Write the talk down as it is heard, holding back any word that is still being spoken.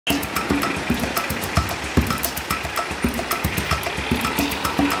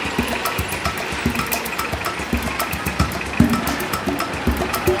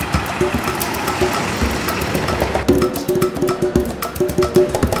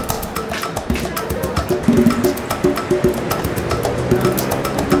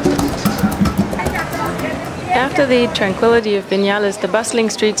After the tranquility of Vinales, the bustling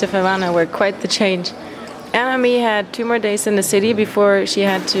streets of Havana were quite the change. Anna and me had 2 more days in the city before she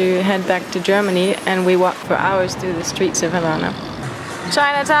had to head back to Germany, and we walked for hours through the streets of Havana.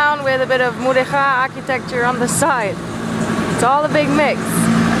 Chinatown with a bit of mudéjar architecture on the side. It's all a big mix.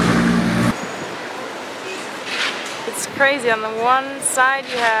 It's crazy. On the one side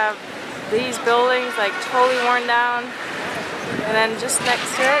you have these buildings like totally worn down, and then just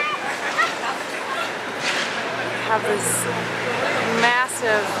next to it have this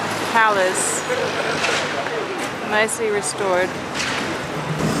massive palace, nicely restored.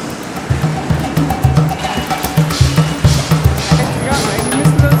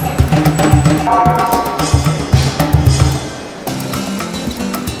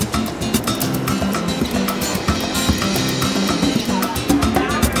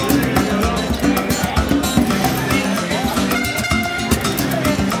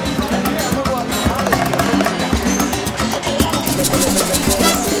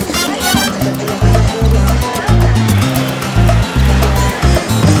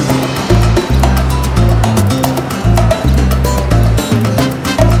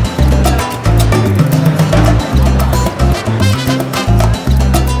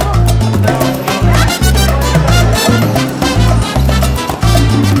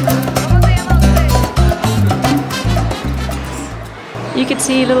 You could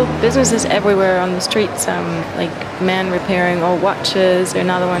see little businesses everywhere on the streets, like men repairing old watches, or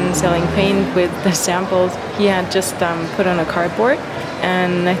another one selling paint with the samples he had just put on a cardboard.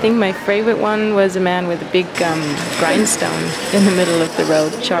 And I think my favorite one was a man with a big grindstone in the middle of the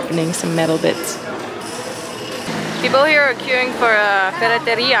road, sharpening some metal bits. People here are queuing for a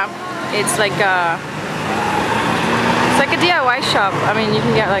ferreteria. It's like a DIY shop. I mean, you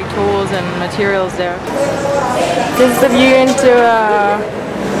can get like tools and materials there. This is the view into a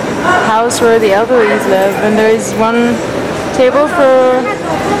house where the elderlies live, and there is one table for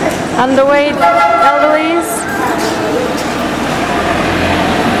underweight elderlies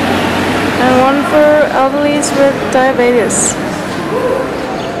and one for elderlies with diabetes.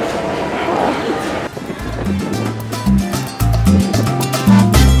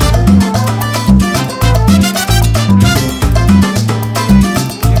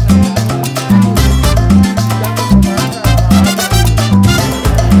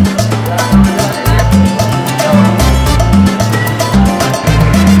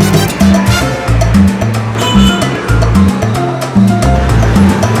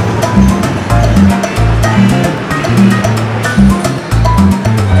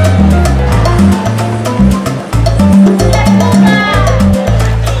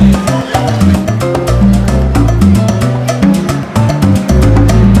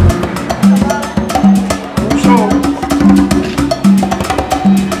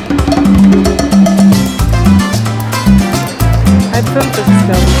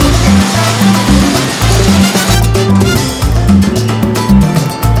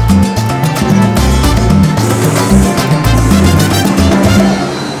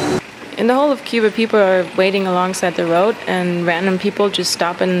 In the whole of Cuba, people are waiting alongside the road, and random people just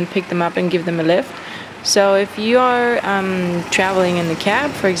stop and pick them up and give them a lift. So if you are traveling in a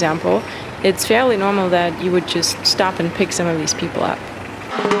cab, for example, it's fairly normal that you would just stop and pick some of these people up.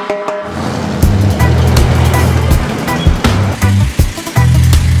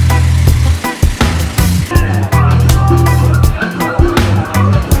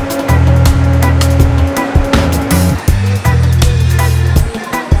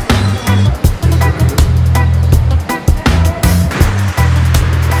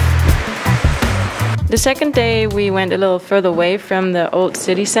 The second day we went a little further away from the old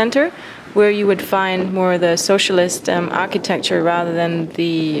city center, where you would find more the socialist architecture rather than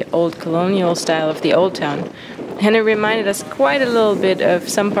the old colonial style of the old town. And it reminded us quite a little bit of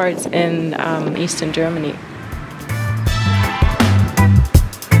some parts in Eastern Germany.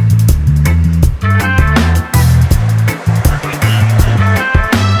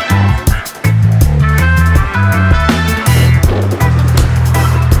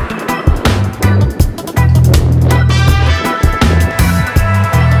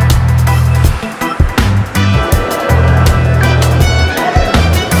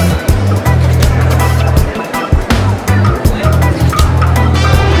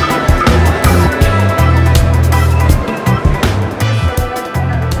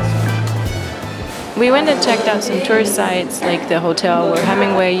 We went and checked out some tourist sites, like the hotel where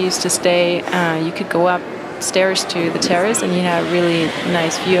Hemingway used to stay. You could go upstairs to the terrace and you had a really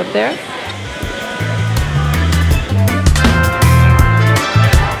nice view up there.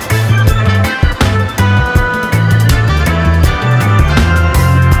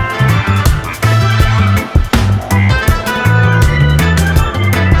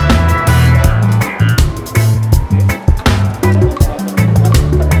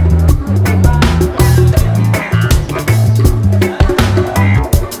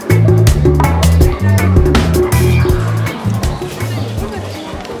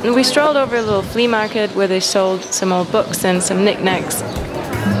 over a little flea market where they sold some old books and some knickknacks.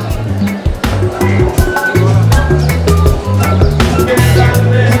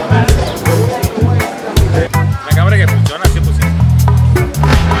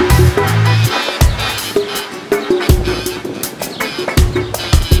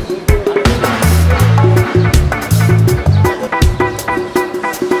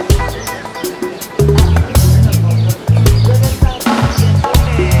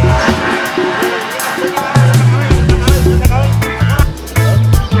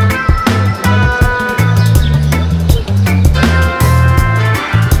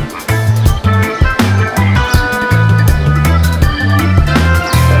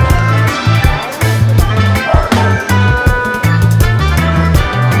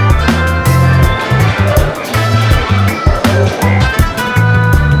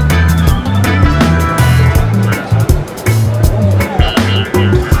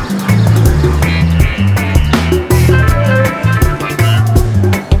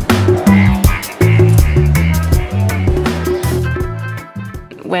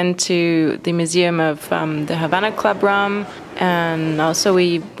 Went to the museum of the Havana Club rum, and also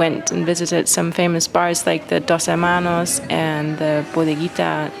we went and visited some famous bars like the Dos Hermanos and the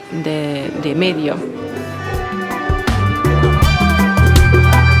Bodeguita de Medio.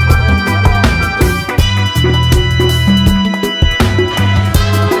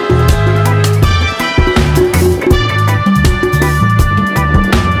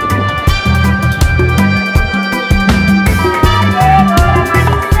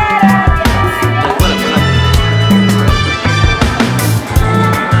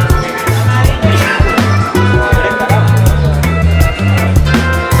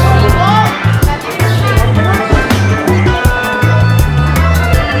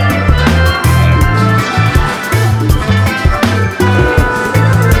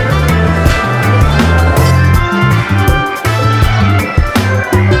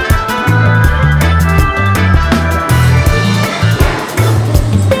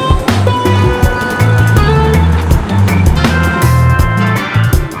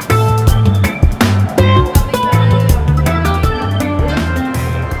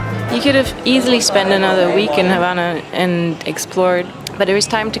 You could have easily spent another week in Havana and explored, but it was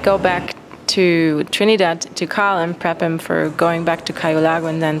time to go back to Trinidad to Karl and prep him for going back to Cayo Lago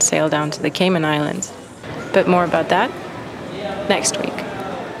and then sail down to the Cayman Islands. But more about that next week.